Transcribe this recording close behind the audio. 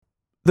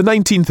The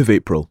 19th of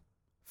April.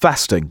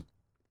 Fasting.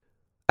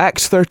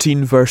 Acts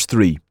 13 verse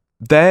 3.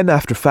 Then,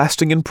 after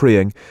fasting and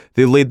praying,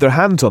 they laid their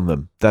hands on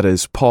them, that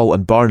is, Paul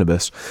and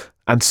Barnabas,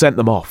 and sent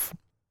them off.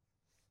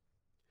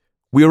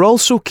 We are all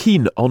so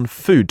keen on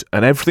food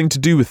and everything to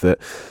do with it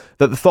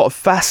that the thought of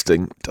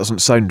fasting doesn't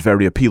sound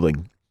very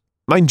appealing.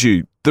 Mind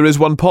you, there is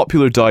one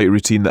popular diet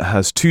routine that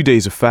has 2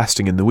 days of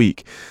fasting in the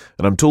week,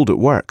 and I'm told it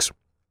works.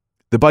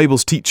 The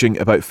Bible's teaching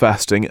about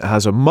fasting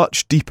has a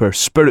much deeper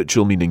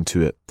spiritual meaning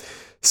to it.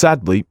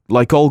 Sadly,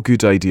 like all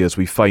good ideas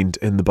we find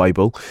in the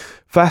Bible,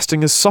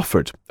 fasting has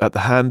suffered at the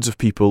hands of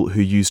people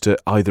who used it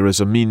either as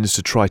a means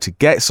to try to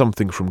get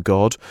something from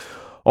God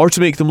or to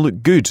make them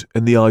look good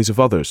in the eyes of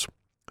others.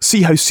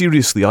 See how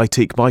seriously I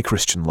take my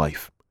Christian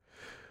life.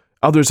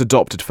 Others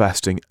adopted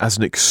fasting as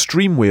an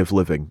extreme way of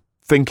living,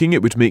 thinking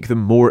it would make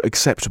them more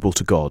acceptable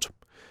to God.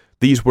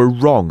 These were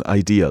wrong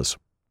ideas.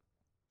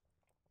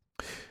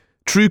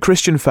 True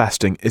Christian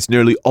fasting is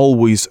nearly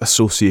always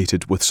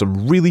associated with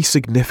some really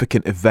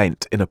significant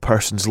event in a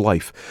person's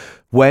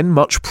life, when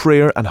much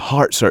prayer and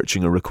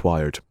heart-searching are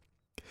required.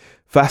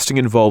 Fasting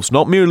involves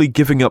not merely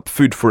giving up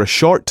food for a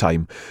short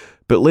time,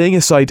 but laying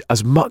aside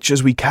as much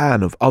as we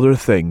can of other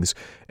things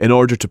in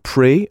order to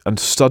pray and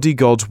study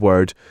God's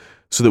Word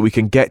so that we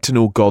can get to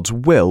know God's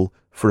will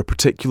for a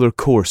particular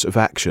course of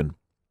action.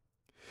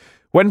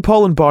 When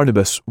Paul and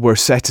Barnabas were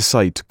set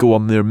aside to go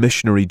on their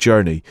missionary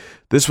journey,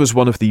 this was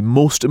one of the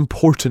most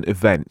important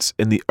events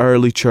in the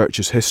early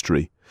church's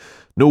history.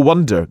 No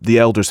wonder the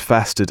elders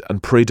fasted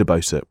and prayed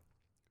about it.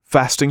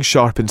 Fasting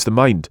sharpens the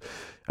mind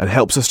and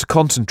helps us to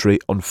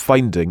concentrate on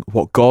finding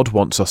what God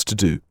wants us to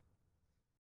do.